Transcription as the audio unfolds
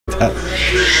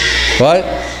What?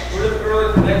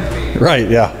 Right,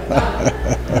 yeah.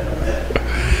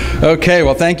 Okay,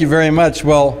 well, thank you very much.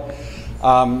 Well,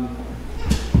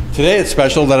 today it's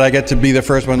special that I get to be the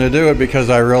first one to do it because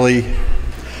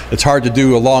it's hard to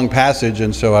do a long passage,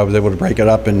 and so I was able to break it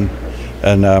up, and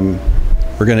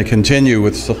we're going to continue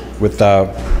with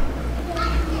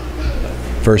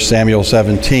 1 Samuel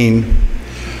 17.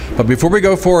 But before we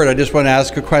go forward, I just want to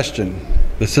ask a question.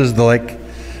 This is the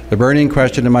burning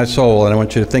question in my soul, and I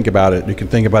want you to think about it. You can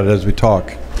think about it as we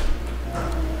talk.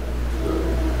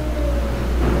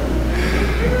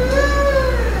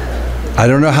 I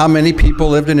don't know how many people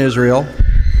lived in Israel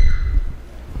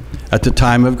at the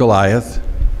time of Goliath.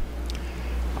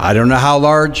 I don't know how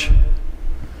large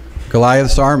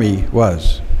Goliath's army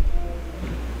was.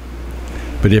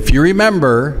 But if you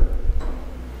remember,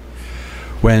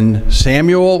 when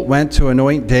Samuel went to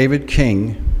anoint David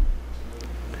king,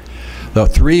 the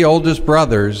 3 oldest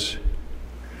brothers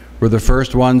were the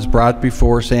first ones brought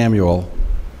before Samuel,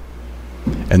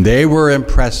 and they were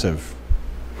impressive.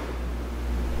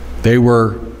 They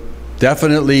were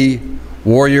definitely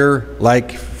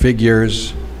warrior-like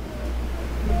figures,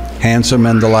 handsome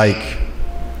and the like.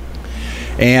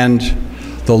 And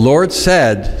the Lord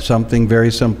said something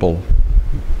very simple.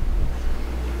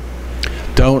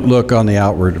 Don't look on the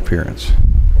outward appearance.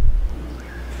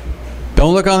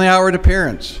 Don't look on the outward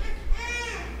appearance.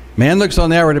 Man looks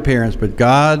on the outward appearance, but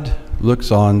God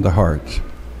looks on the heart.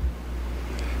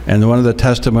 And one of the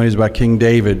testimonies about King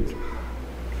David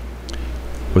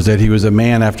was that he was a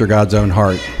man after God's own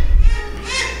heart.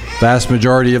 Vast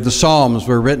majority of the Psalms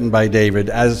were written by David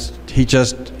as he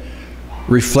just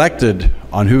reflected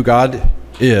on who God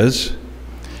is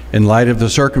in light of the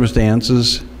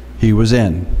circumstances he was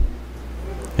in.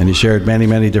 And he shared many,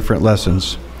 many different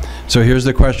lessons. So here's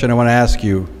the question I want to ask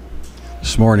you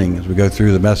this morning as we go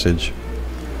through the message.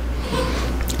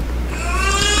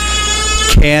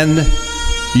 Can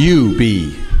you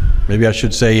be, maybe I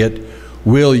should say it,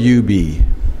 will you be?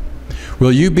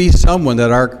 Will you be someone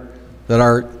that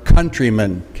our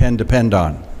countrymen can depend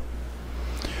on?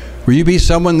 Will you be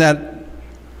someone that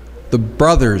the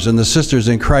brothers and the sisters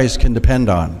in Christ can depend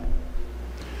on?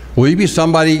 Will you be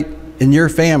somebody in your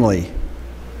family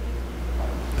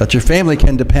that your family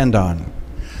can depend on?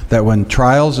 That when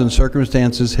trials and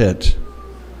circumstances hit,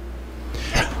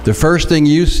 the first thing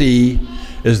you see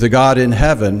is the God in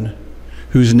heaven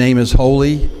whose name is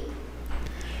holy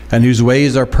and whose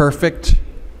ways are perfect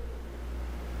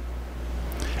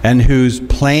and whose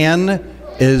plan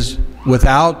is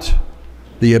without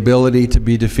the ability to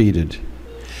be defeated.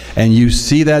 And you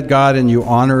see that God and you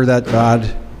honor that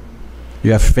God.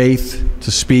 You have faith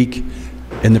to speak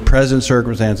in the present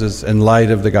circumstances in light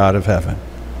of the God of heaven.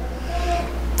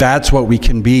 That's what we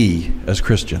can be as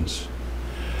Christians.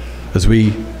 As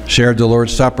we shared the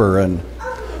Lord's Supper and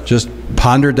just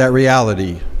pondered that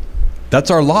reality,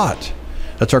 that's our lot.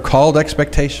 That's our called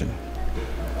expectation.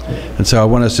 And so I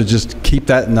want us to just keep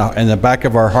that in the back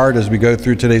of our heart as we go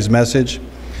through today's message.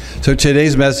 So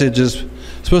today's message is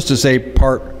supposed to say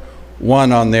part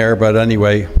 1 on there, but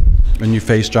anyway, when you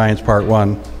face giants, part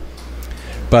 1.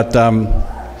 But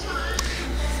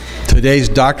today's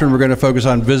doctrine, we're going to focus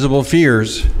on visible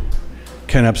fears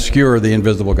can obscure the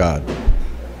invisible God.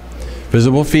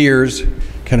 Visible fears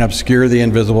can obscure the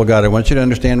invisible God. I want you to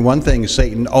understand one thing.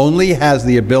 Satan only has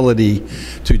the ability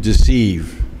to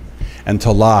deceive and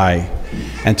to lie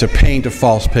and to paint a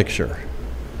false picture.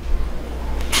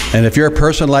 And if you're a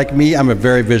person like me, I'm a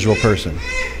very visual person.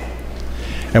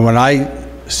 And when I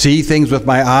see things with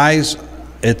my eyes,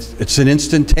 it's an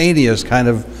instantaneous kind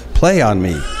of play on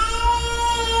me.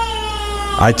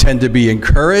 I tend to be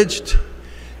encouraged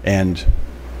and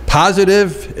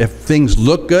positive if things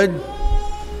look good,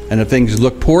 and if things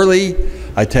look poorly,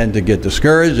 I tend to get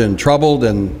discouraged and troubled,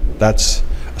 and that's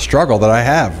a struggle that I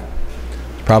have.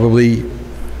 Probably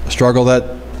a struggle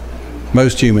that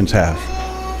most humans have.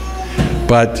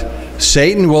 But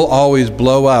Satan will always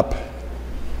blow up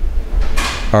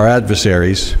our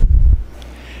adversaries,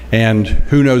 and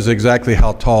who knows exactly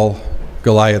how tall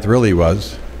Goliath really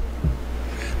was.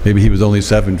 Maybe he was only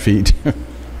 7 feet,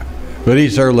 but he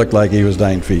sure looked like he was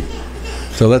 9 feet.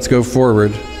 So let's go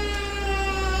forward.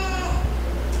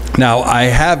 Now, I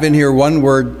have in here one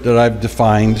word that I've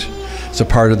defined. It's a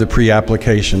part of the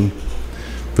pre-application.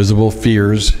 Visible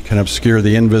fears can obscure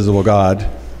the invisible God.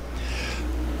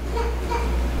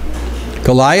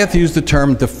 Goliath used the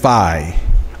term defy.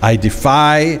 I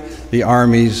defy the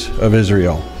armies of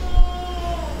Israel.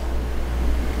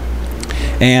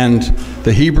 And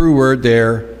the Hebrew word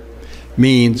there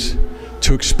means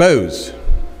to expose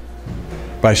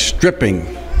by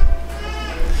stripping.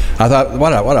 I thought,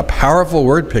 what a powerful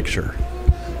word picture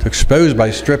to expose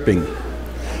by stripping.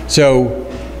 So,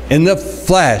 in the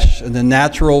flesh, in the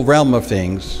natural realm of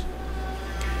things,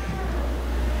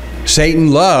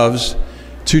 Satan loves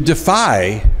to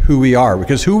defy who we are,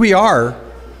 because who we are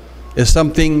is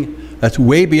something that's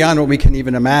way beyond what we can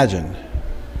even imagine,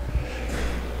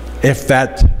 if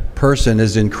that person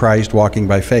is in Christ walking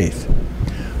by faith.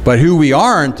 But who we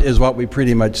aren't is what we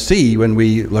pretty much see when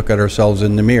we look at ourselves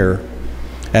in the mirror.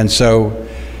 And so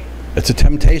it's a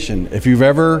temptation. If you've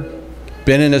ever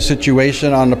been in a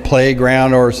situation on the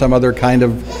playground or some other kind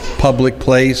of public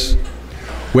place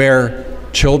where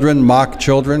children mock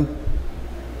children,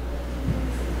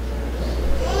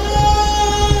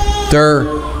 they're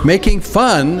making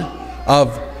fun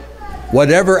of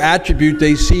whatever attribute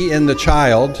they see in the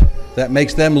child that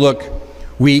makes them look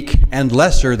weak and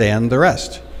lesser than the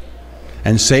rest.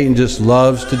 And Satan just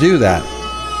loves to do that.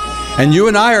 And you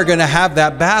and I are going to have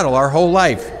that battle our whole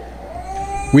life.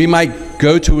 We might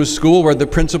go to a school where the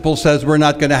principal says we're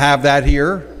not going to have that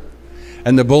here,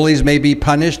 and the bullies may be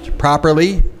punished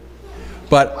properly.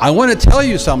 But I want to tell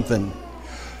you something.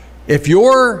 If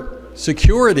your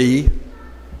security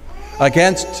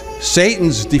against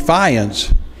Satan's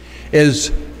defiance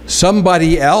is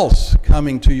somebody else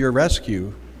coming to your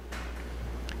rescue,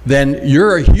 then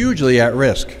you're hugely at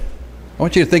risk. I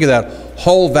want you to think of that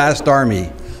whole vast army.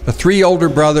 The 3 older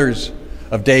brothers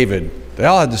of David, they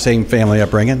all had the same family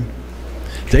upbringing.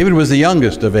 David was the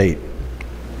youngest of 8.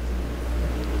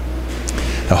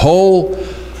 The whole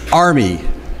army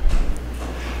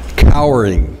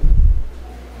cowering.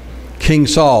 King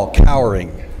Saul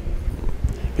cowering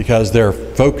because they're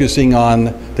focusing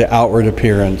on the outward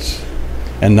appearance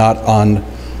and not on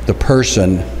the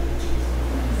person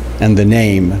and the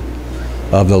name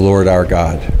of the Lord our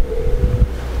God.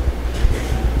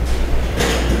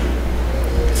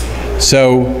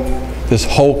 So this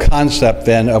whole concept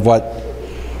then of what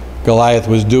Goliath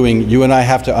was doing, you and I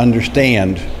have to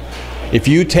understand. If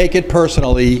you take it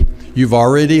personally, you've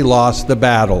already lost the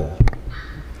battle.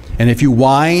 And if you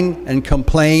whine and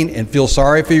complain and feel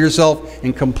sorry for yourself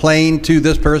and complain to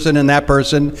this person and that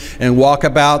person and walk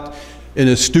about in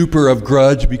a stupor of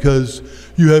grudge because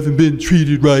you haven't been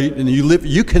treated right, and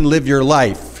you can live your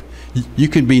life. You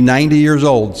can be 90 years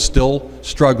old still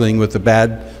struggling with a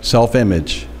bad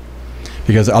self-image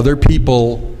because other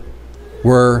people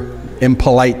were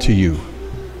impolite to you.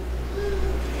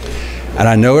 And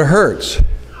I know it hurts,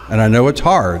 and I know it's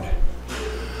hard,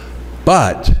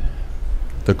 but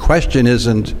the question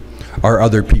isn't, are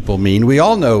other people mean? We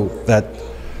all know that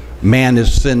man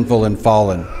is sinful and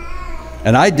fallen.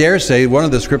 And I dare say one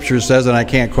of the scriptures says, and I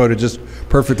can't quote it just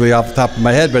perfectly off the top of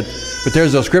my head, but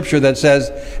there's a scripture that says,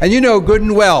 and you know good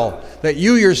and well that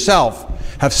you yourself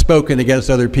have spoken against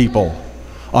other people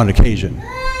on occasion.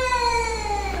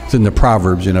 It's in the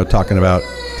Proverbs, you know, talking about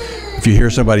if you hear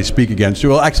somebody speak against you.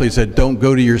 Well, actually it said, don't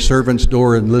go to your servant's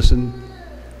door and listen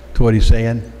to what he's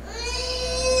saying,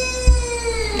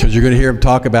 because you're going to hear him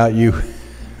talk about you.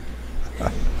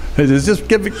 Just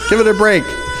give it a break.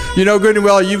 You know good and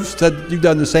well you've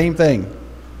done the same thing.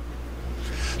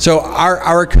 So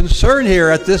our concern here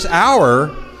at this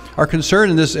hour, our concern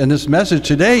in this message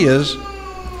today is,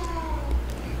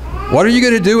 what are you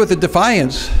going to do with the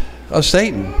defiance of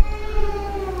Satan?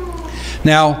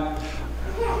 Now,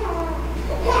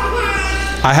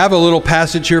 I have a little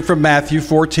passage here from Matthew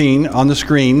 14 on the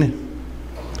screen.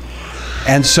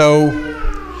 And so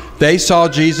they saw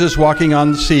Jesus walking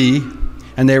on the sea,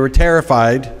 and they were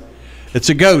terrified. It's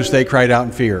a ghost, they cried out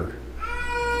in fear.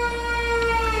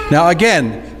 Now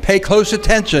again, pay close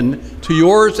attention to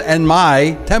yours and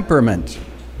my temperament.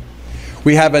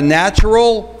 We have a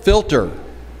natural filter.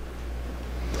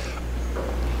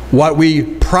 What we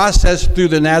process through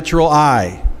the natural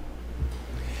eye.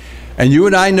 And you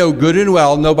and I know good and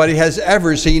well nobody has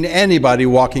ever seen anybody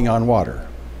walking on water.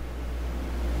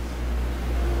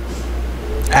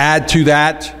 Add to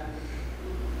that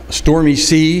a stormy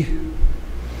sea,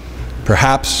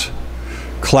 perhaps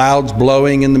clouds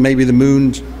blowing and maybe the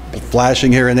moon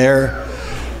flashing here and there,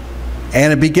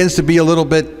 and it begins to be a little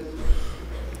bit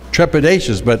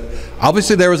trepidatious. But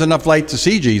obviously there was enough light to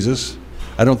see Jesus.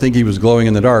 I don't think he was glowing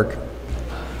in the dark.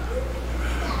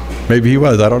 Maybe he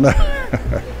was, I don't know.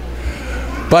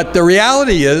 But the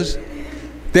reality is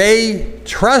they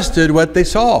trusted what they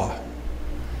saw,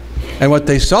 and what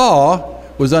they saw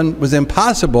was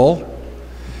impossible,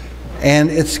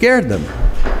 and it scared them.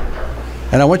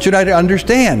 And I want you to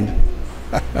understand.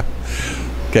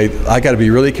 Okay, I got to be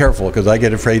really careful because I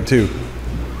get afraid too.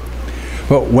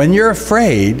 But when you're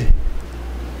afraid,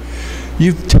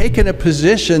 you've taken a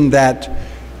position that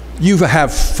you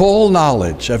have full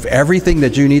knowledge of everything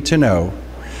that you need to know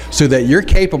so that you're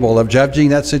capable of judging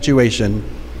that situation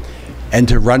and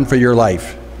to run for your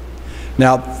life.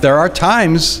 Now, there are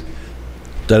times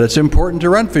that it's important to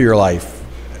run for your life,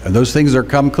 and those things are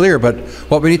come clear, but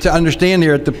what we need to understand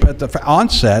here at the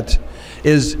onset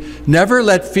is never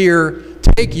let fear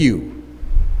take you.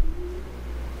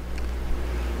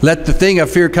 Let the thing of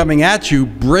fear coming at you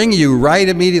bring you right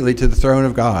immediately to the throne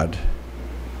of God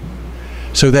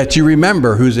so that you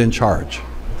remember who's in charge.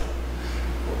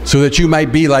 So that you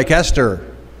might be like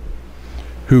Esther,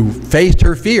 who faced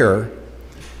her fear,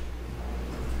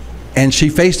 and she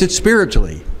faced it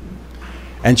spiritually.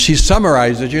 And she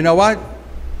summarized it, you know what?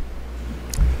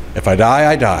 If I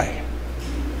die, I die.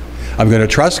 I'm going to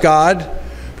trust God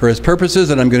for His purposes,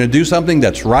 and I'm going to do something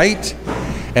that's right,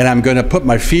 and I'm going to put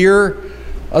my fear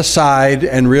aside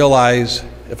and realize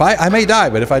if I may die,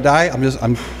 but if I die,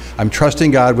 I'm trusting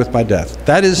God with my death.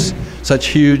 That is such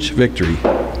huge victory.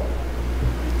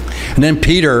 And then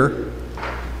Peter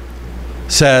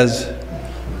says,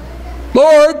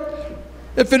 Lord,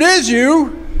 if it is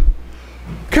you,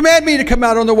 command me to come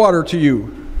out on the water to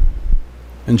you.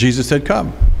 And Jesus said,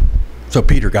 come. So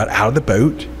Peter got out of the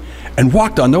boat and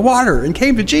walked on the water and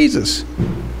came to Jesus.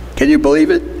 Can you believe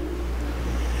it?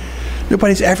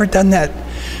 Nobody's ever done that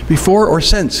before or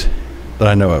since that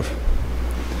I know of.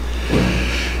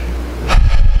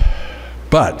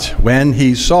 But when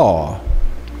he saw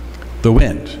the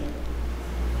wind,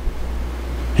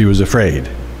 he was afraid.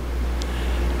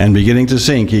 And beginning to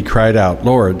sink, he cried out,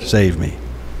 Lord, save me.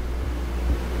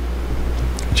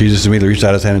 Jesus immediately reached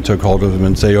out his hand and took hold of him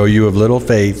and said, oh, you of little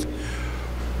faith,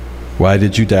 why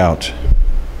did you doubt?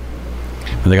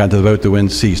 When they got into the boat, the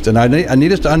wind ceased. And I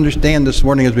need us to understand this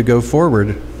morning as we go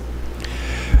forward,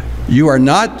 you are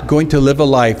not going to live a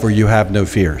life where you have no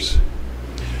fears.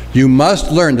 You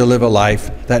must learn to live a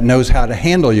life that knows how to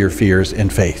handle your fears in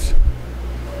faith.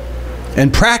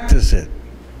 And practice it.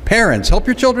 Parents, help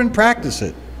your children practice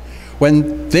it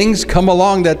when things come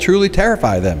along that truly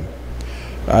terrify them.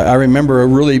 I remember a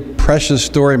really precious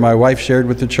story my wife shared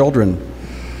with the children,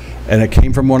 and it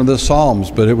came from one of the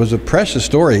Psalms, but it was a precious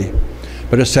story.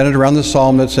 But it's centered around the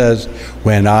Psalm that says,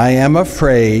 when I am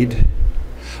afraid,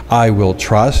 I will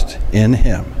trust in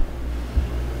Him.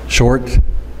 Short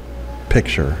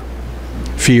picture.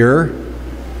 Fear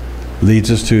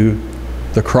leads us to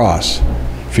the cross.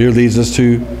 Fear leads us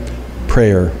to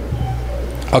prayer.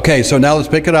 Okay, so now let's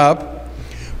pick it up.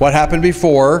 What happened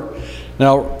before?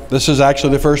 Now, this is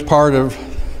actually the first part of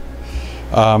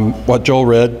what Joel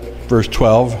read, verse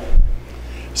 12.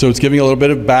 So it's giving a little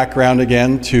bit of background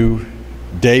again to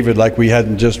David, like we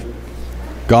hadn't just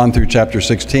gone through chapter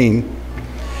 16.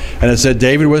 And it said,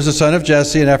 David was the son of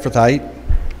Jesse, an Ephrathite.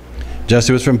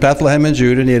 Jesse was from Bethlehem in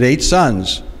Judah, and he had 8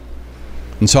 sons.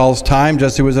 In Saul's time,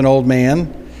 Jesse was an old man,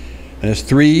 and his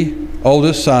 3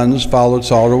 oldest sons followed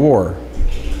Saul to war.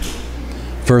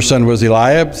 First son was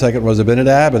Eliab, second was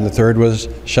Abinadab, and the third was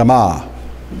Shammah.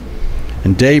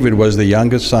 And David was the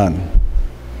youngest son.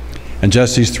 And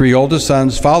Jesse's 3 oldest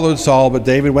sons followed Saul, but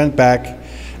David went back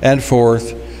and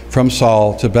forth from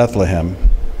Saul to Bethlehem.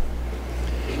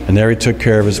 And there he took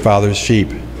care of his father's sheep.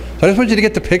 So I just want you to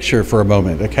get the picture for a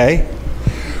moment, okay?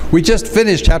 We just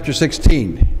finished chapter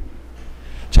 16.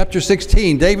 Chapter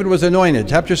 16, David was anointed.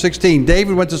 Chapter 16,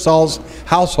 David went to Saul's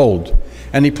household,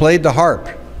 and he played the harp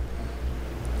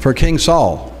for King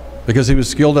Saul because he was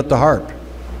skilled at the harp.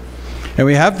 And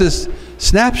we have this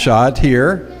snapshot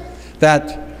here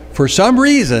that for some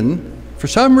reason,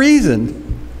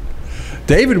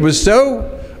 David was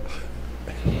so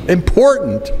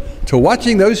important to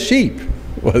watching those sheep.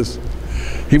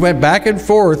 He went back and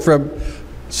forth from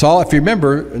Saul. If you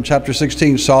remember in chapter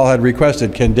 16, Saul had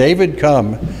requested, can David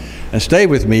come and stay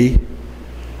with me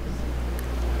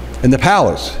in the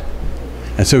palace?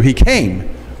 And so he came.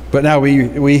 But now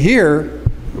we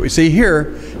see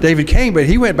here, David came, but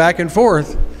he went back and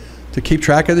forth to keep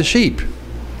track of the sheep.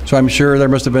 So I'm sure there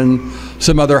must have been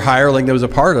some other hireling that was a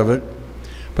part of it.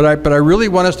 But I really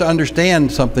want us to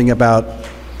understand something about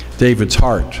David's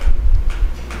heart.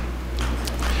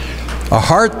 A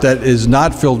heart that is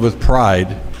not filled with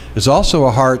pride is also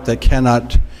a heart that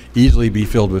cannot easily be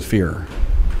filled with fear.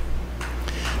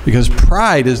 Because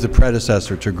pride is the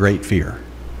predecessor to great fear.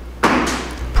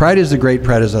 Pride is the great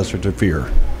predecessor to fear.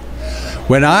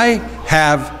 When I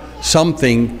have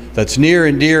something that's near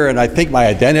and dear and I think my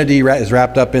identity is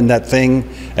wrapped up in that thing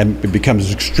and it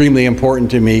becomes extremely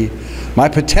important to me, my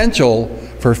potential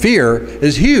for fear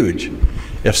is huge.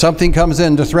 If something comes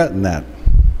in to threaten that,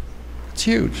 it's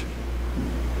huge.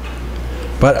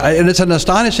 And it's an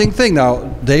astonishing thing. Now,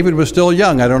 David was still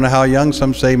young. I don't know how young.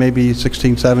 Some say maybe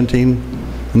 16, 17,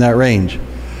 in that range.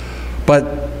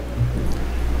 But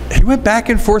he went back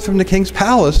and forth from the king's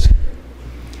palace.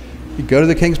 He'd go to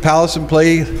the king's palace and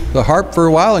play the harp for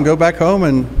a while and go back home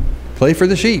and play for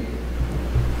the sheep.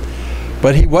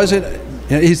 But he wasn't,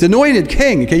 he's anointed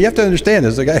king. Okay, you have to understand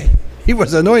this. The guy, he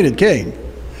was anointed king.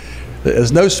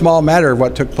 It's no small matter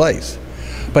what took place.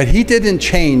 But he didn't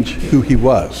change who he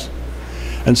was.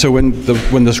 And so when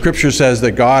the scripture says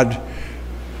that God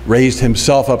raised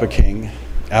himself up a king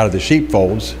out of the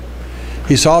sheepfolds,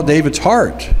 he saw David's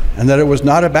heart, and that it was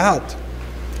not about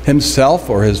himself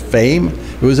or his fame.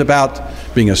 It was about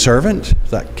being a servant,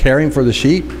 about caring for the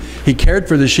sheep. He cared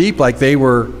for the sheep like they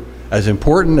were as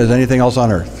important as anything else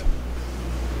on earth.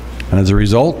 And as a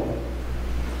result,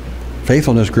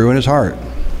 faithfulness grew in his heart.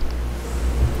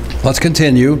 Let's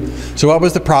continue. So what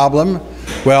was the problem?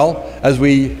 Well, as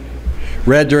we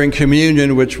read during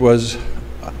communion, which was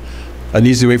an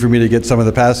easy way for me to get some of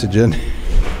the passage in,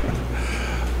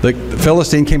 the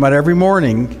Philistine came out every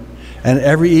morning and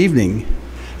every evening,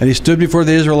 and he stood before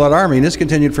the Israelite army, and this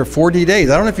continued for 40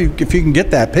 days. I don't know if you can get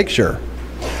that picture.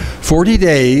 40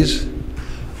 days,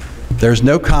 there's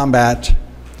no combat,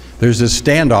 there's this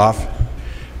standoff,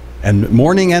 and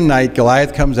morning and night,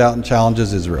 Goliath comes out and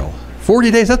challenges Israel.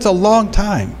 40 days, that's a long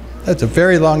time. That's a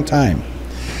very long time.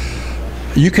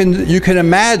 You can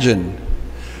imagine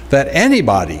that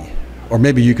anybody, or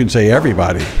maybe you can say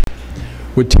everybody,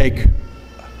 would take,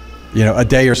 a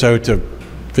day or so to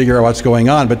figure out what's going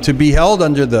on. But to be held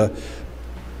under the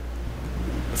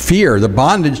fear, the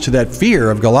bondage to that fear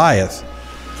of Goliath,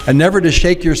 and never to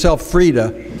shake yourself free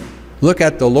to look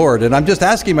at the Lord. And I'm just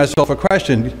asking myself a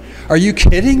question. Are you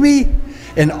kidding me?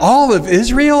 In all of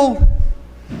Israel,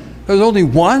 there's only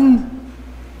one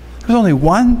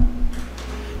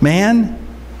man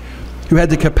who had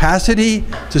the capacity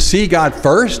to see God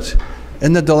first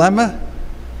in the dilemma?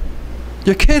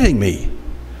 You're kidding me.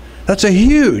 That's a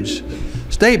huge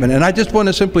statement. And I just want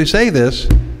to simply say this.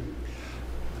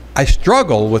 I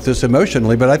struggle with this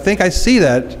emotionally, but I think I see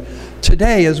that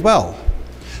today as well.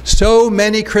 So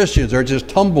many Christians are just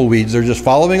tumbleweeds. They're just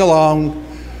following along,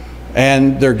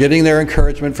 and they're getting their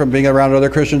encouragement from being around other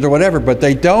Christians or whatever, but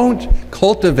they don't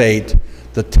cultivate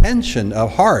the tension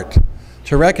of heart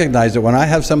to recognize that when I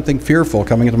have something fearful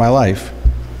coming into my life,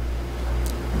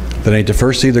 that I need to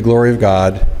first see the glory of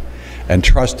God and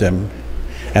trust Him,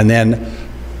 and then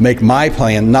make my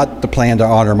plan, not the plan to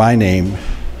honor my name,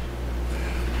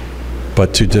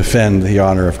 but to defend the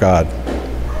honor of God.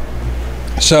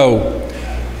 So,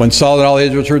 when Saul and all the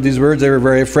Israelites heard these words, they were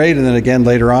very afraid. And then again,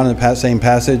 later on in the same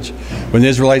passage, when the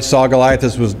Israelites saw Goliath,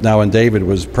 this was now when David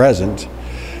was present,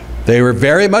 they were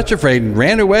very much afraid and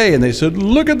ran away. And they said,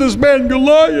 "Look at this man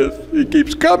Goliath. He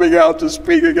keeps coming out to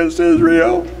speak against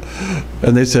Israel."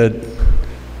 And they said,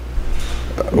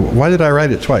 why did I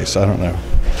write it twice? I don't know.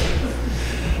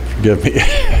 Forgive me.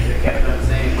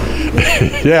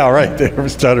 Yeah, right. They were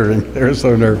stuttering. They were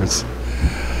so nervous.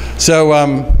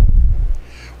 So,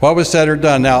 what was said or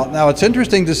done? Now it's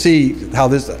interesting to see how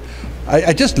this.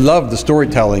 I just love the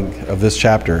storytelling of this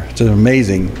chapter. It's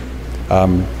amazing.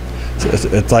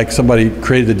 It's like somebody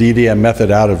created the DDM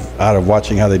method out of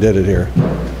watching how they did it here.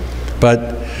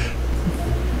 But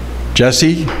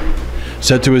Jesse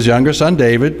said to his younger son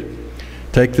David,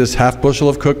 "Take this half bushel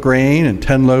of cooked grain and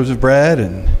 10 loaves of bread,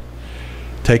 and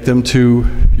take them to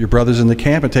your brothers in the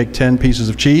camp, and take 10 pieces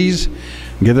of cheese,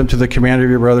 and give them to the commander of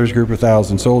your brothers' group of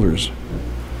 1,000 soldiers.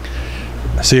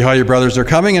 See how your brothers are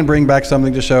coming, and bring back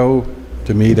something to show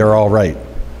to me they're all right."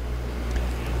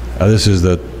 This is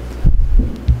the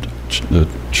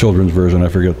children's version. I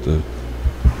forget the.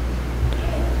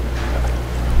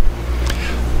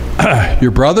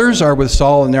 Your brothers are with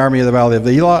Saul in the army of the valley of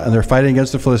Elah, and they're fighting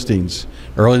against the Philistines.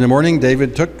 Early in the morning,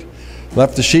 David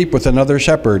left the sheep with another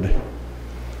shepherd.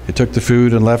 He took the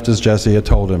food and left as Jesse had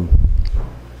told him.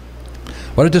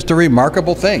 What just a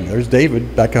remarkable thing. There's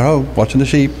David back at home watching the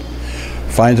sheep.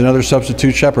 Finds another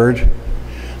substitute shepherd,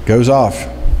 goes off,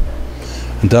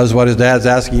 and does what his dad's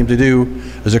asking him to do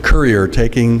as a courier,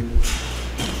 taking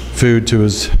food to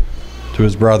his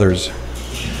brothers.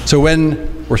 So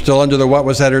when we're still under the what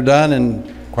was said or done,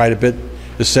 and quite a bit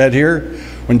is said here,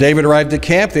 when David arrived at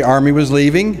camp, the army was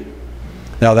leaving.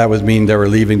 Now that would mean they were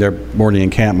leaving their morning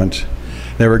encampment.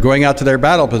 They were going out to their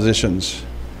battle positions.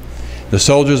 The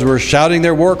soldiers were shouting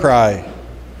their war cry.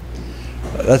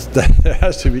 That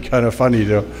has to be kind of funny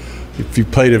if you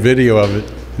played a video of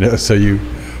it.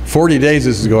 40 days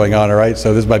this is going on, all right?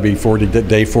 So this might be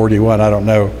day 41, I don't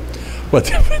know. But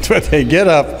they get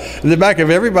up, in the back of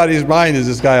everybody's mind is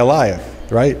this guy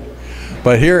Goliath, right?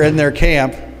 But here in their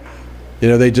camp, you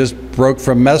know, they just broke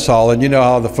from mess hall, and you know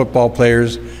how the football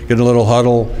players get a little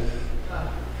huddle.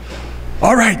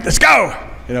 All right, let's go.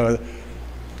 You know,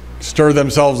 stir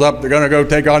themselves up. They're going to go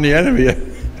take on the enemy.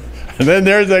 And then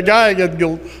there's that guy against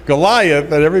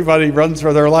Goliath, and everybody runs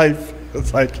for their life.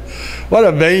 It's like, what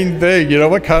a vain thing. You know,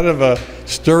 what kind of a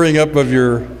stirring up of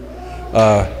your,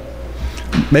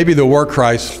 maybe the war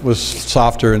cry was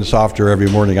softer and softer every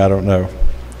morning. I don't know.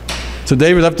 So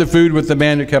David left the food with the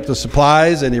man who kept the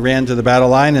supplies, and he ran to the battle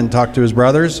line and talked to his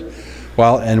brothers.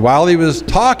 While he was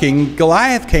talking,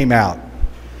 Goliath came out.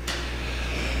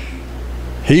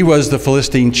 He was the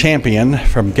Philistine champion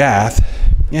from Gath,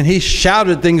 and he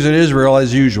shouted things at Israel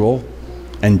as usual,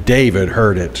 and David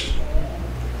heard it.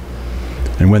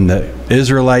 And when the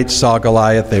Israelites saw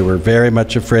Goliath, they were very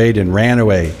much afraid and ran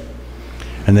away.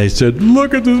 And they said,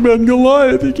 "Look at this man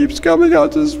Goliath, he keeps coming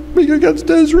out to speak against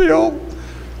Israel."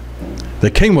 The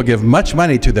king will give much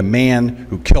money to the man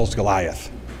who kills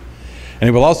Goliath. And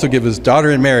he will also give his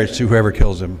daughter in marriage to whoever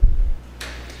kills him.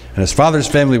 And his father's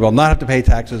family will not have to pay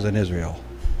taxes in Israel.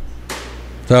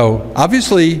 So,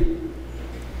 obviously,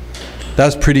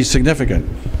 that's pretty significant.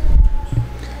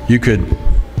 You could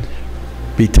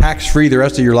be tax-free the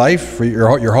rest of your life for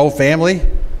your whole family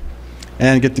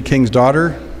and get the king's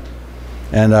daughter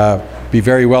and be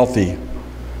very wealthy.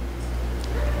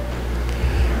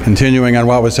 Continuing on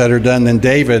what was said or done, then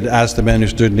David asked the men who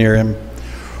stood near him,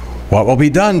 "What will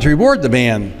be done to reward the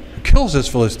man who kills this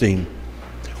Philistine?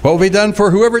 What will be done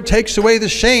for whoever takes away the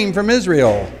shame from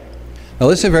Israel?" Now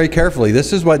listen very carefully.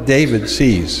 This is what David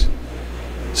sees.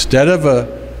 Instead of a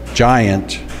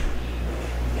giant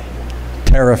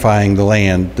terrifying the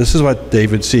land, this is what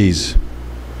David sees.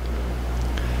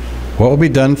 What will be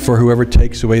done for whoever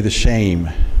takes away the shame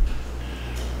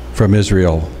from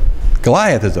Israel?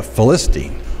 Goliath is a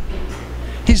Philistine.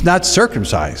 He's not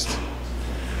circumcised.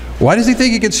 Why does he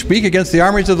think he can speak against the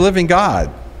armies of the living God?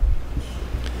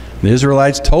 The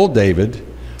Israelites told David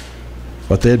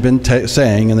what they had been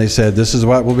saying, and they said, "This is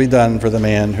what will be done for the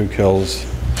man who kills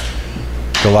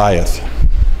Goliath."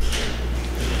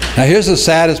 Now here's the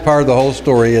saddest part of the whole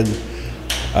story.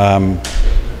 And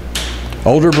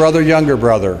older brother, younger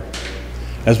brother.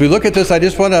 As we look at this, I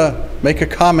just want to make a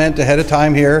comment ahead of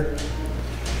time here.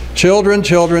 Children,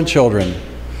 children, children.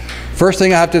 First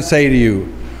thing I have to say to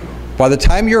you, by the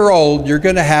time you're old, you're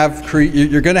going to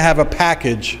have a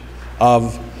package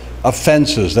of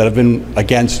offenses that have been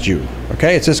against you.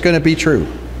 Okay? It's just going to be true.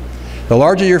 The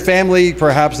larger your family,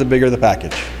 perhaps the bigger the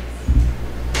package.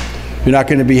 You're not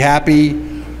going to be happy.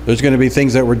 There's going to be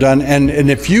things that were done. And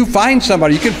if you find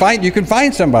somebody, you can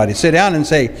find somebody, sit down and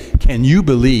say, "Can you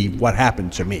believe what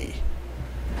happened to me?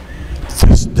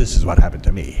 This is what happened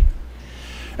to me."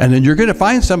 And then you're going to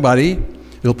find somebody,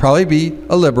 it'll probably be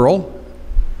a liberal,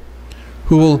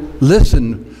 who will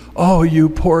listen. "Oh, you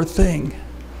poor thing.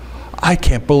 I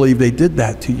can't believe they did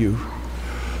that to you.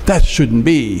 That shouldn't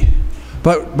be."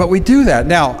 But we do that.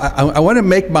 Now, I want to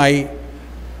make myself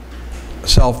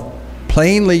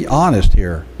plainly honest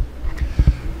here.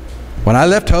 When I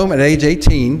left home at age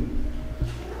 18,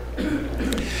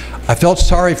 I felt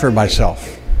sorry for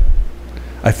myself.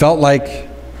 I felt like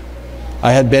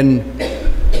I had been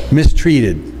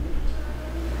mistreated.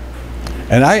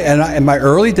 And in my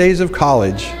early days of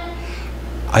college,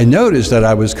 I noticed that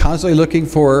I was constantly looking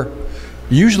for,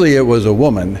 usually it was a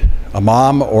woman, a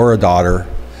mom or a daughter,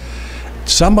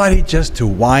 somebody just to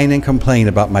whine and complain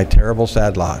about my terrible,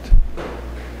 sad lot.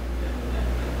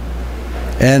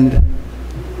 And,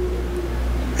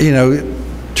 you know,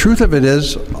 truth of it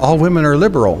is, all women are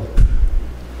liberal.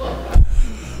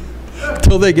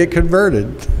 Till they get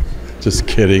converted. Just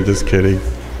kidding, just kidding.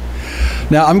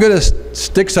 Now, I'm going to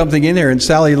stick something in here, and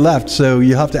Sally left, so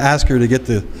you have to ask her to get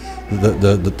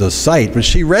the site. But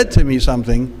she read to me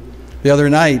something the other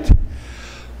night.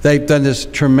 They've done this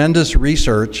tremendous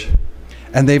research,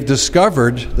 and they've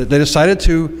discovered that they decided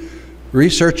to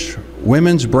research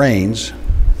women's brains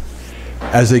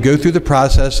as they go through the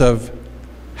process of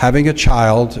having a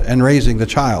child and raising the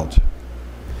child.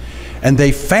 And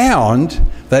they found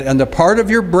that in the part of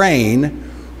your brain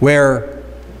where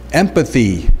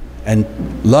empathy and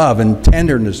love and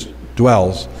tenderness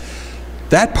dwells,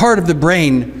 that part of the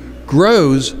brain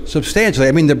grows substantially.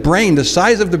 I mean, the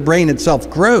size of the brain itself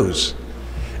grows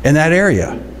in that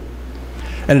area.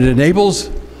 And it enables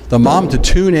the mom to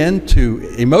tune in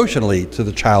emotionally to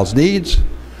the child's needs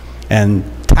and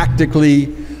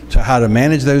tactically to how to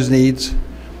manage those needs.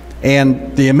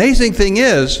 And the amazing thing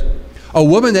is, a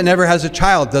woman that never has a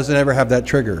child doesn't ever have that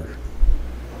trigger.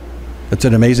 It's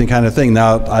an amazing kind of thing.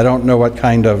 Now, I don't know what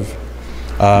kind of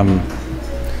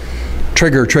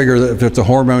trigger, if it's a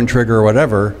hormone trigger or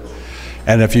whatever.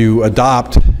 And if you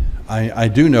adopt, I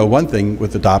do know one thing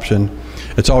with adoption,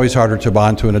 it's always harder to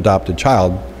bond to an adopted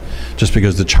child, just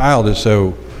because the child is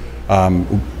so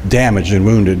damaged and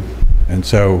wounded. And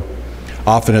so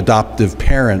often adoptive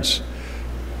parents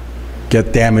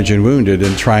get damaged and wounded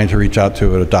in trying to reach out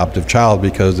to an adoptive child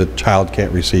because the child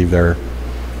can't receive their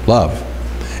love.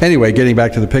 Anyway, getting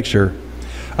back to the picture,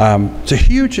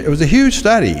 it was a huge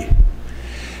study.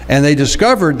 And they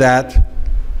discovered that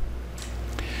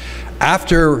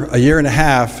after a year and a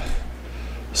half,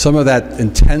 some of that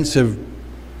intensive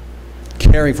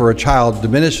caring for a child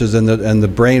diminishes, and the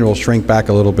brain will shrink back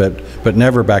a little bit, but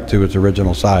never back to its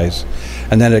original size.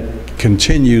 And then it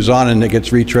continues on, and it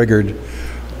gets re-triggered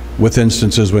with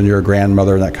instances when you're a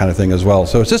grandmother and that kind of thing as well.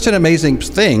 So it's just an amazing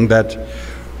thing that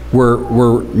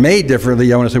we're made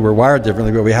differently. I want to say we're wired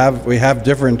differently, but we have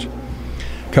different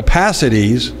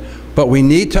capacities, but we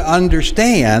need to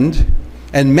understand.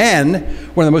 And men,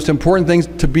 one of the most important things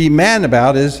to be man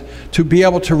about is to be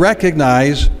able to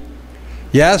recognize,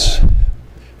 yes,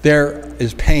 there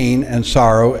is pain and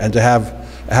sorrow, and to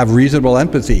have reasonable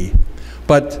empathy.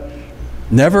 But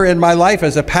never in my life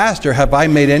as a pastor have I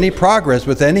made any progress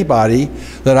with anybody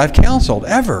that I've counseled,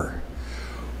 ever.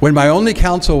 When my only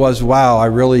counsel was, wow, I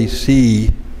really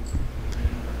see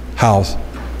how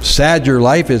sad your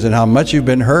life is and how much you've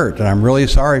been hurt, and I'm really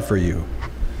sorry for you.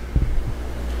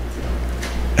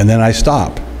 And then I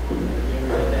stop.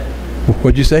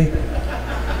 What'd you say? I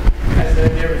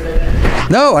said, have you ever said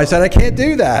that? No, I said I can't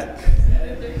do that.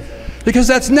 Because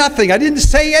that's nothing. I didn't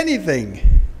say anything.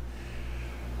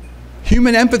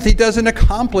 Human empathy doesn't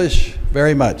accomplish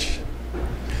very much.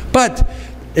 But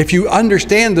if you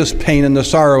understand this pain and the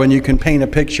sorrow and you can paint a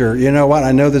picture, you know what,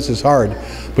 I know this is hard,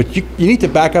 but you need to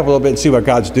back up a little bit and see what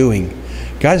God's doing.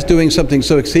 God's doing something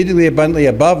so exceedingly abundantly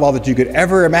above all that you could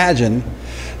ever imagine,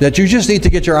 that you just need to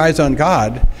get your eyes on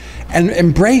God and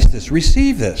embrace this,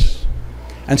 receive this,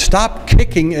 and stop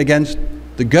kicking against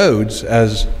the goads,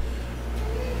 as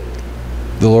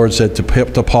the Lord said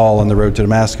to Paul on the road to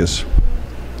Damascus.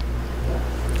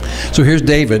 So here's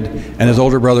David and his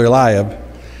older brother Eliab,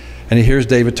 and he hears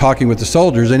David talking with the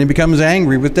soldiers, and he becomes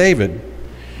angry with David.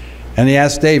 And he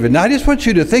asks David, now I just want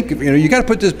you to think, you got to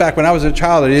put this back. When I was a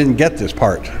child, I didn't get this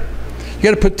part. You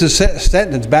got to put this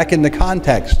sentence back in the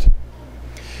context.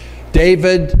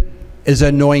 David is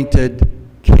anointed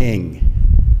king.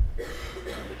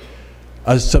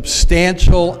 A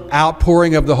substantial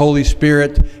outpouring of the Holy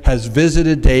Spirit has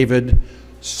visited David,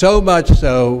 so much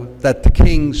so that the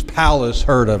king's palace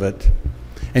heard of it.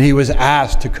 And he was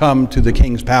asked to come to the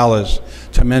king's palace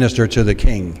to minister to the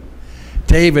king.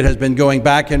 David has been going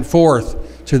back and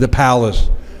forth to the palace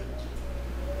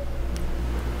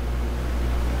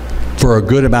for a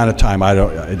good amount of time.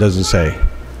 It doesn't say.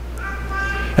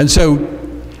 And so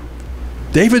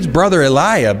David's brother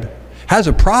Eliab has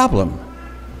a problem.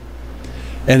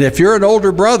 And if you're an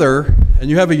older brother and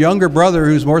you have a younger brother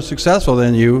who's more successful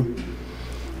than you,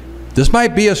 this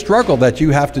might be a struggle that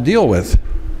you have to deal with.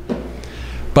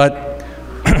 But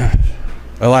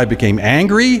Eliab became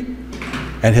angry,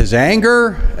 and his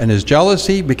anger and his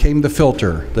jealousy became the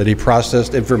filter that he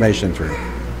processed information through.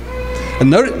 And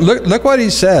look what he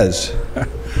says.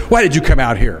 Why did you come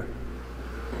out here?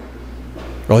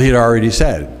 Well, he had already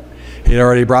said. He had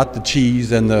already brought the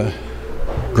cheese and the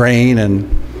grain and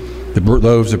the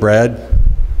loaves of bread.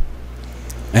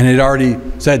 And he'd already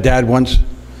said, Dad wants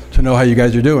to know how you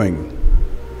guys are doing.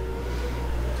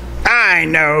 I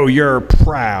know you're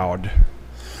proud.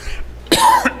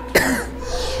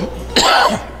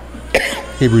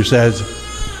 Hebrews says,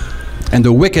 and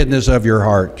the wickedness of your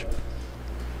heart.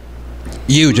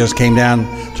 You just came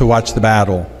down to watch the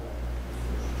battle.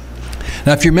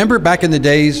 Now, if you remember back at the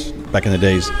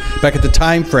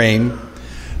time frame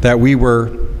that we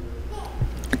were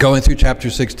going through chapter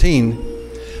 16,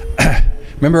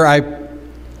 remember I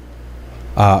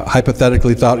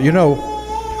hypothetically thought,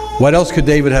 what else could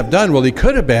David have done? Well, he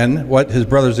could have been what his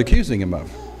brother's accusing him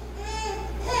of.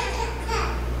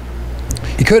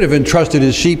 He could have entrusted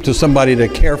his sheep to somebody to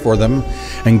care for them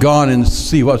and gone and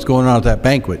see what's going on at that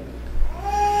banquet.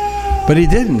 But he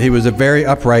didn't. He was a very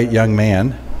upright young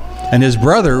man. And his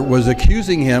brother was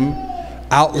accusing him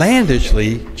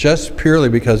outlandishly just purely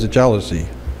because of jealousy.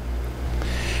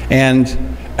 And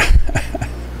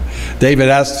David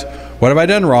asked, what have I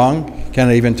done wrong? Can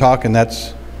I even talk? And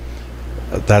that's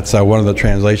one of the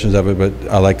translations of it, but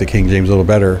I like the King James a little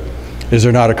better. Is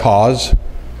there not a cause?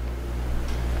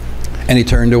 And he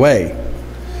turned away.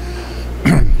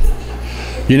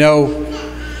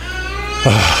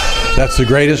 That's the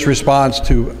greatest response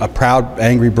to a proud,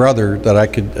 angry brother that I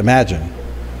could imagine.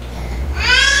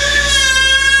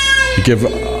 You give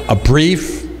a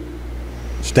brief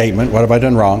statement, what have I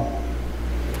done wrong?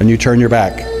 And you turn your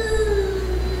back.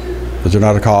 Is there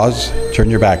not a cause?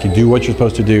 Turn your back. You do what you're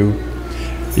supposed to do.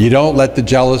 You don't let the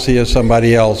jealousy of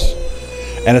somebody else.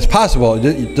 And it's possible,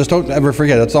 just don't ever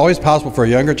forget, it's always possible for a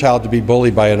younger child to be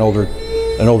bullied by an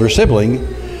older sibling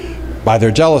by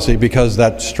their jealousy, because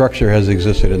that structure has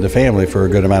existed in the family for a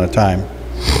good amount of time.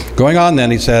 Going on then,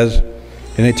 he says,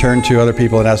 and he turned to other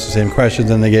people and asked the same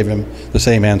questions, and they gave him the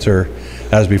same answer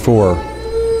as before.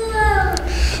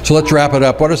 So let's wrap it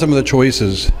up. What are some of the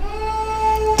choices?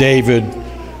 David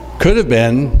could have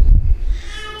been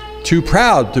too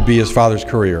proud to be his father's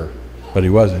career, but he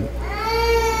wasn't.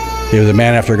 He was a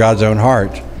man after God's own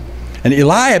heart. And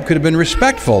Eliab could have been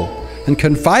respectful and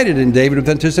confided in David with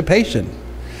anticipation.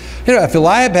 You know, if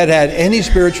Eliab had had any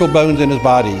spiritual bones in his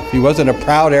body, if he wasn't a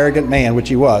proud, arrogant man, which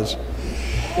he was,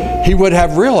 he would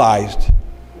have realized,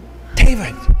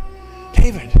 David,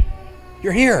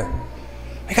 you're here.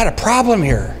 I got a problem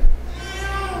here.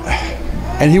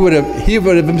 And he would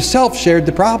have himself shared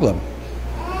the problem.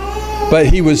 But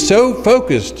he was so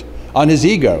focused on his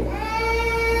ego,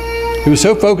 he was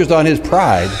so focused on his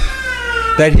pride,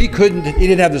 that he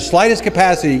didn't have the slightest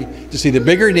capacity to see the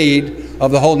bigger need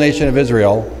of the whole nation of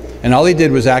Israel, and all he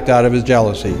did was act out of his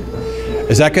jealousy.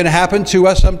 Is that going to happen to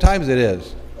us? Sometimes it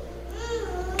is.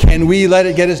 Can we let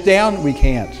it get us down? We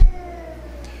can't.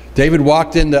 David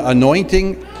walked in the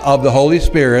anointing of the Holy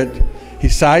Spirit. He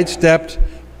sidestepped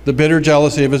the bitter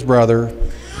jealousy of his brother,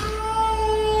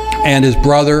 and his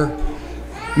brother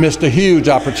missed a huge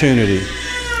opportunity.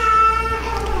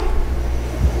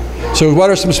 So what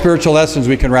are some spiritual lessons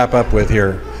we can wrap up with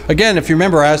here? Again, if you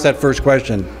remember, I asked that first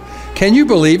question. Can you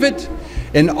believe it?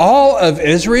 In all of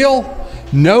Israel,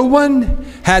 no one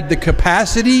had the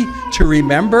capacity to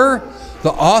remember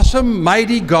the awesome,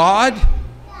 mighty God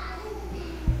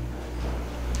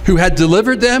who had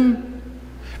delivered them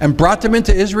and brought them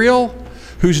into Israel,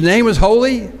 whose name was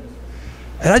holy.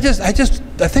 And I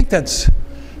think that's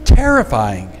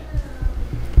terrifying.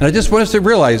 And I just want us to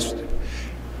realize,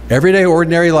 everyday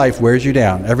ordinary life wears you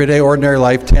down. Everyday ordinary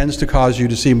life tends to cause you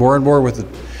to see more and more with the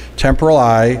temporal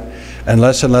eye and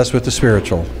less with the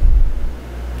spiritual.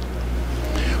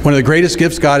 One of the greatest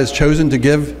gifts God has chosen to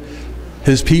give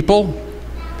his people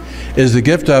is the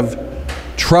gift of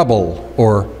trouble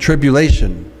or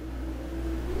tribulation.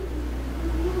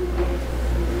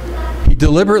 He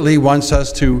deliberately wants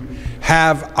us to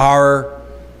have our,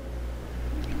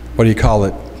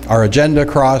 our agenda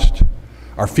crossed,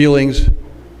 our feelings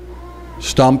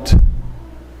stumped.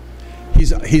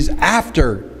 He's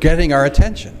after getting our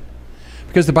attention.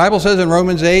 Because the Bible says in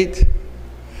Romans 8,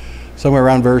 somewhere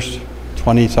around verse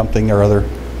 20 something or other,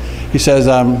 he says,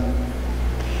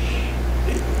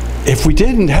 if we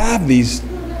didn't have these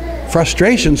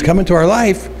frustrations come into our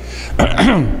life,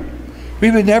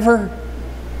 we would never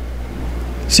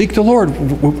seek the Lord.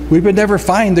 We would never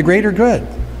find the greater good.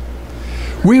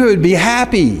 We would be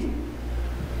happy.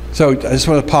 So I just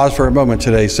want to pause for a moment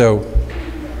today. So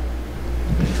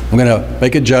I'm going to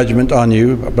make a judgment on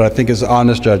you, but I think it's an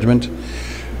honest judgment.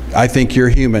 I think you're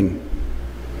human.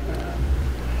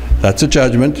 That's a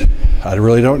judgment. I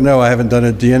really don't know. I haven't done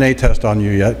a DNA test on you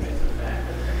yet.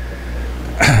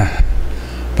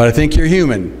 But I think you're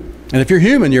human. And if you're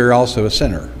human, you're also a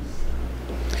sinner.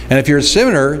 And if you're a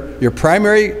sinner, your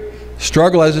primary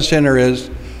struggle as a sinner is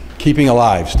keeping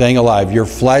alive, staying alive. Your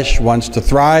flesh wants to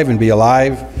thrive and be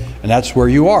alive, and that's where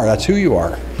you are. That's who you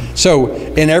are. So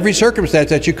in every circumstance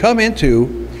that you come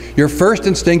into, your first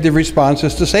instinctive response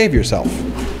is to save yourself.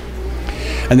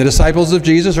 And the disciples of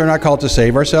Jesus are not called to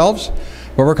save ourselves,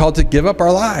 but we're called to give up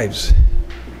our lives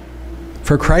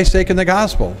for Christ's sake in the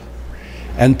gospel,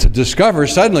 and to discover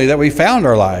suddenly that we found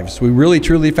our lives. We really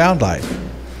truly found life.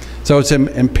 So it's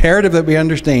imperative that we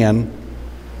understand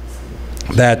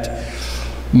that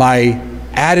my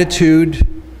attitude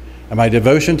and my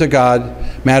devotion to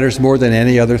God matters more than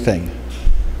any other thing.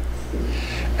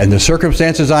 And the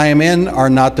circumstances I am in are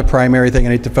not the primary thing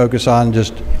I need to focus on.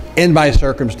 Just in my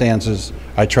circumstances,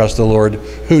 I trust the Lord.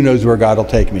 Who knows where God will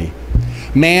take me?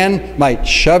 Man might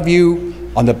shove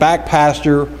you on the back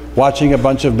pasture watching a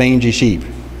bunch of mangy sheep.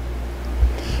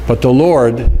 But the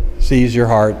Lord sees your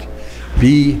heart.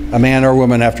 Be a man or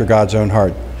woman after God's own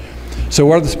heart. So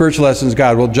what are the spiritual lessons of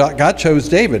God? Well, God chose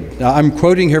David. Now, I'm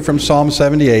quoting here from Psalm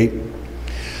 78.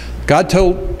 God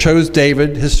chose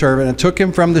David, his servant, and took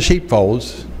him from the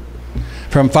sheepfolds,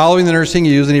 from following the nursing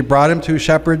ewes, and he brought him to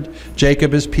shepherd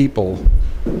Jacob, his people,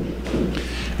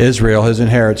 Israel, his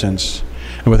inheritance.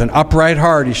 And with an upright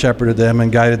heart he shepherded them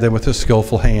and guided them with a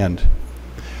skillful hand.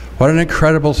 What an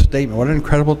incredible statement. What an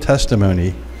incredible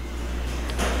testimony.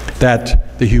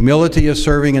 that the humility of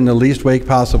serving in the least way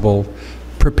possible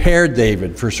prepared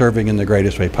David for serving in the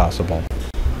greatest way possible.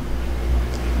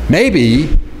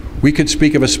 Maybe we could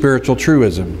speak of a spiritual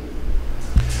truism.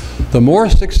 The more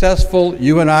successful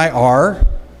you and I are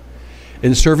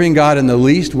in serving God in the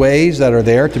least ways that are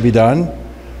there to be done,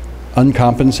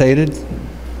 uncompensated,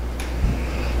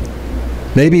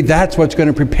 maybe that's what's going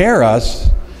to prepare us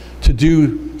to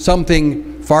do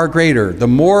something far greater. The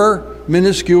more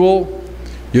minuscule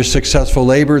your successful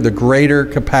labor, the greater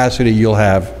capacity you'll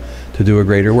have to do a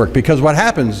greater work. Because what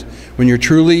happens when you're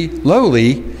truly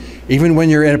lowly, even when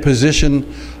you're in a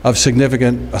position of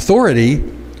significant authority,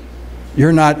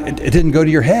 it didn't go to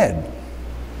your head.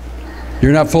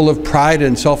 You're not full of pride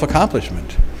and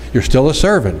self-accomplishment. You're still a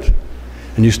servant,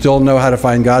 and you still know how to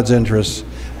find God's interests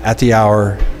at the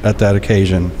hour, at that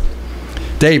occasion.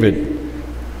 David,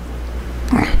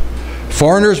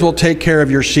 foreigners will take care of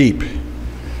your sheep.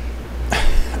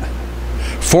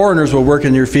 Foreigners will work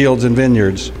in your fields and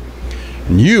vineyards.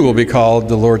 And you will be called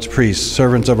the Lord's priests,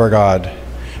 servants of our God.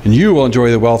 And you will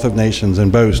enjoy the wealth of nations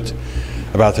and boast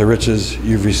about the riches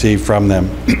you've received from them.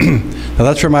 Now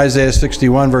that's from Isaiah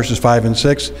 61, verses 5 and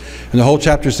 6. And the whole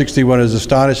chapter 61 is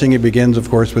astonishing. It begins, of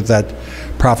course, with that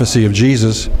prophecy of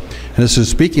Jesus. And this is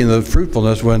speaking of the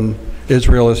fruitfulness when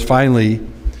Israel is finally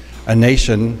a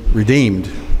nation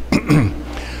redeemed.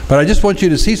 But I just want you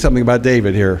to see something about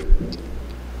David here.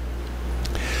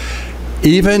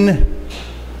 Even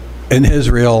in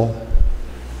Israel,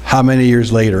 how many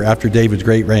years later, after David's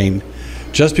great reign,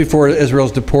 just before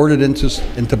Israel's deported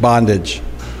into bondage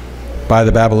by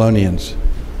the Babylonians,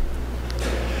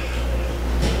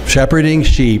 shepherding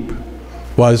sheep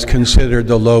was considered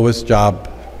the lowest job.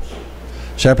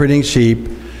 Shepherding sheep,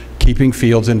 keeping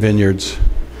fields and vineyards,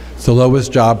 it's the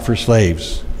lowest job for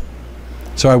slaves.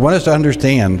 So I want us to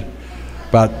understand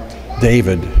about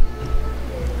David.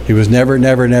 He was never,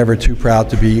 never, never too proud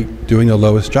to be doing the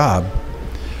lowest job.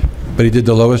 But he did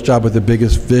the lowest job with the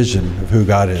biggest vision of who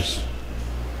God is.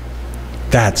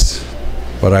 That's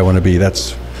what I want to be.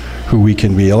 That's who we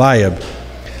can be. Eliab,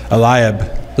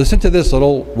 listen to this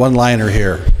little one-liner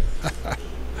here.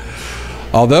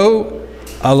 Although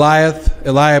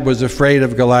Eliab was afraid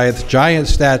of Goliath's giant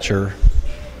stature,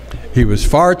 he was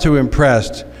far too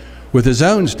impressed with his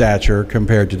own stature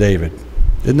compared to David.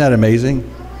 Isn't that amazing?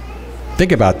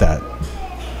 Think about that.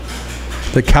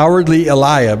 The cowardly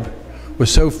Eliab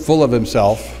was so full of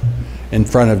himself in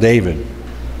front of David,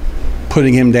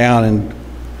 putting him down and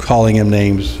calling him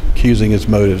names, accusing his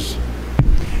motives.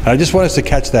 And I just want us to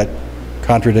catch that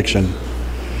contradiction.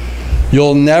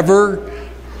 You'll never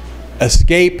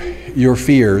escape your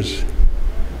fears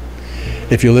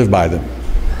if you live by them.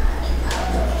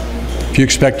 If you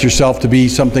expect yourself to be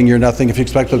something you're nothing, if you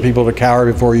expect other people to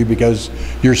cower before you because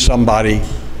you're somebody,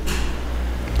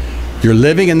 you're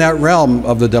living in that realm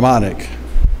of the demonic,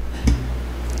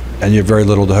 and you have very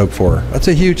little to hope for. That's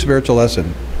a huge spiritual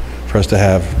lesson for us to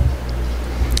have.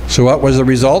 So what was the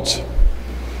results?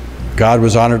 God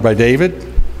was honored by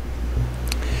David.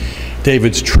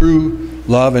 David's true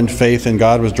love and faith in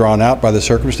God was drawn out by the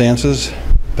circumstances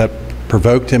that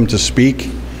provoked him to speak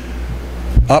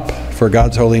up for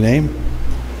God's holy name.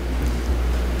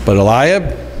 But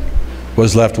Eliab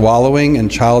was left wallowing in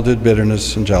childhood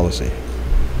bitterness and jealousy.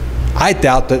 I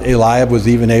doubt that Eliab was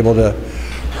even able to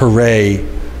hooray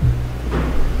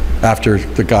after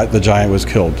the giant was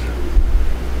killed.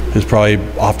 He was probably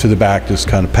off to the back just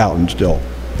kind of pouting still.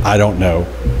 I don't know.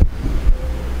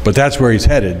 But that's where he's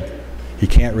headed. He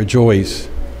can't rejoice.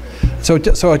 So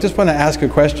I just want to ask a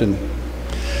question.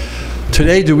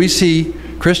 Today, do we see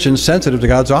Christians sensitive to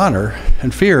God's honor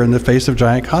and fear in the face of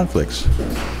giant conflicts?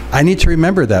 I need to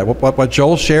remember that. What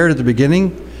Joel shared at the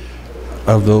beginning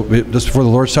of just before the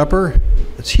Lord's Supper,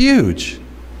 it's huge.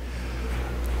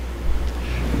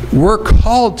 We're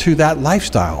called to that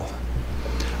lifestyle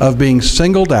of being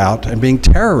singled out and being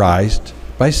terrorized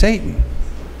by Satan.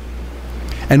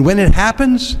 And when it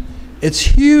happens, it's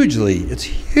hugely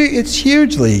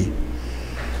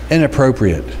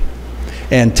inappropriate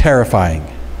and terrifying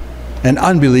and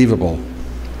unbelievable.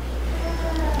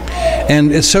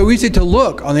 And it's so easy to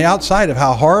look on the outside of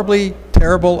how horribly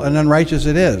terrible and unrighteous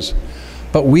it is.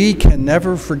 But we can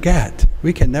never forget.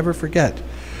 We can never forget.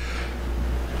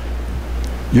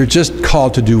 You're just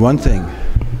called to do one thing.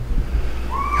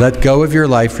 Let go of your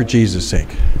life for Jesus' sake.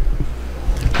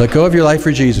 Let go of your life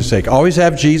for Jesus' sake. Always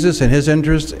have Jesus and his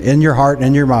interest in your heart and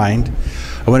in your mind.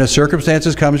 And when a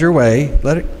circumstances comes your way,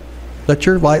 let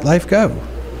your life go.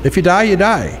 If you die, you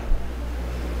die.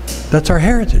 That's our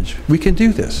heritage. We can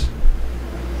do this.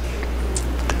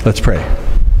 Let's pray.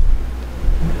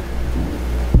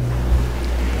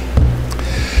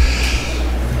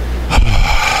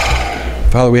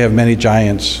 Father, we have many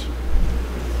giants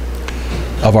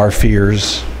of our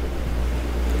fears,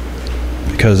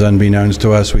 because unbeknownst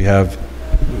to us, we have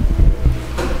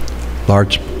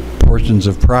large portions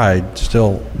of pride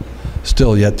still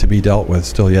yet to be dealt with,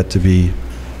 still yet to be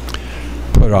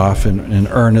put off in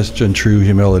earnest and true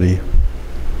humility.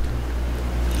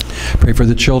 Pray for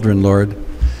the children, Lord,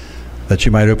 that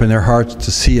you might open their hearts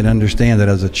to see and understand that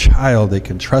as a child they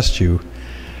can trust you.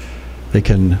 They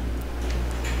can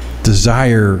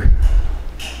desire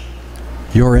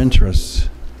your interests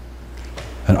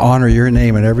and honor your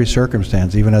name in every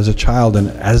circumstance, even as a child. And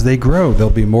as they grow, they'll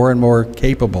be more and more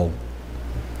capable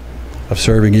of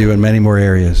serving you in many more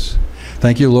areas.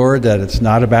 Thank you, Lord, that it's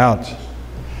not about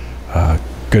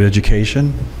good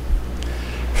education,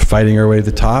 fighting our way to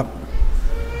the top,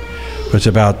 but it's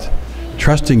about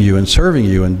trusting you and serving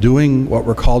you and doing what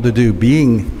we're called to do,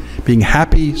 being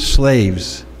happy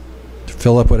slaves to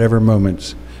fill up whatever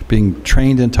moments, being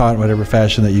trained and taught in whatever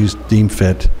fashion that you deem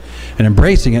fit, and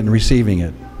embracing it and receiving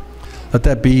it. Let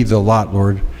that be the lot,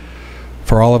 Lord,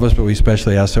 for all of us, but we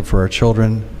especially ask it for our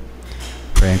children.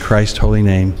 Pray in Christ's holy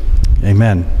name.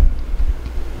 Amen.